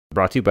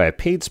Brought to you by a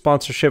paid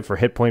sponsorship for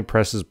Hit Point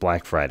Press's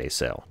Black Friday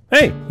sale.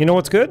 Hey, you know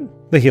what's good?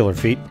 The healer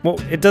feat. Well,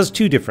 it does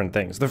two different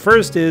things. The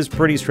first is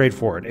pretty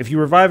straightforward. If you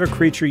revive a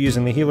creature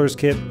using the healer's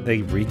kit,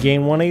 they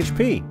regain 1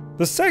 HP.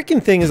 The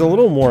second thing is a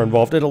little more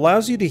involved. It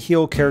allows you to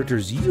heal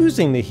characters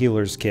using the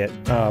healer's kit.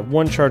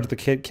 One charge of the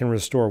kit can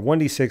restore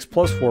 1d6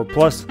 plus 4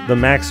 plus the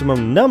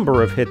maximum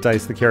number of hit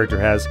dice the character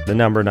has. The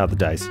number, not the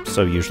dice,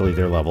 so usually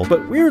they're level.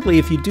 But weirdly,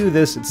 if you do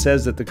this, it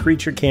says that the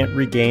creature can't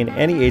regain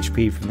any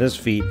HP from this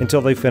feat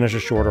until they finish a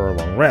short or a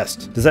long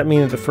rest. Does that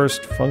mean that the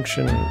first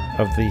function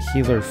of the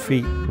healer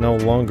feat no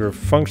longer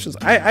functions?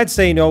 I'd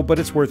say no, but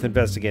it's worth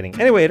investigating.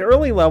 Anyway, at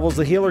early levels,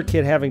 the healer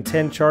kit having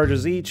 10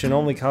 charges each and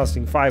only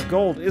costing 5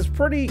 gold is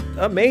pretty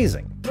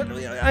amazing. But,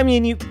 I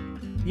mean,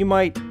 you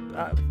might,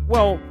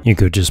 well... You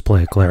could just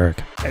play a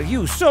cleric. If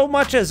you so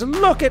much as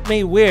look at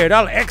me weird,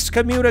 I'll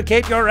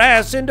excommunicate your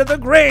ass into the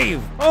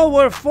grave. Oh,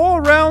 we're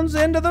 4 rounds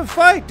into the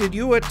fight. Did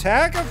you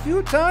attack a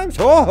few times?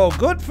 Oh,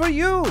 good for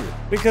you.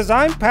 Because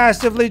I'm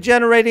passively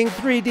generating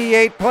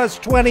 3d8 plus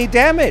 20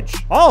 damage.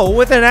 Oh,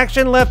 with an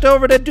action left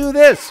over to do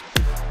this.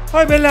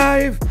 I'm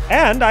alive.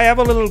 And I have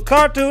a little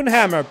cartoon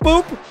hammer.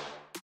 Boop.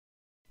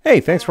 Hey,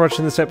 thanks for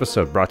watching this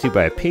episode, brought to you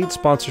by a paid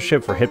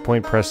sponsorship for Hit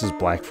Point Press's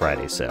Black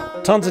Friday sale.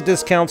 Tons of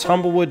discounts,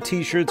 Humblewood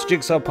t-shirts,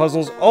 jigsaw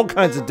puzzles, all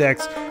kinds of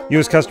decks.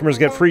 U.S. customers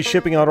get free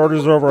shipping on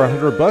orders over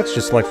 $100,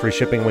 just select free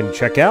shipping when you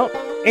check out.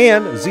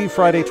 And Z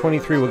Friday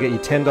 23 will get you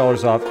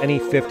 $10 off any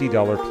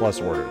 $50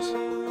 plus orders.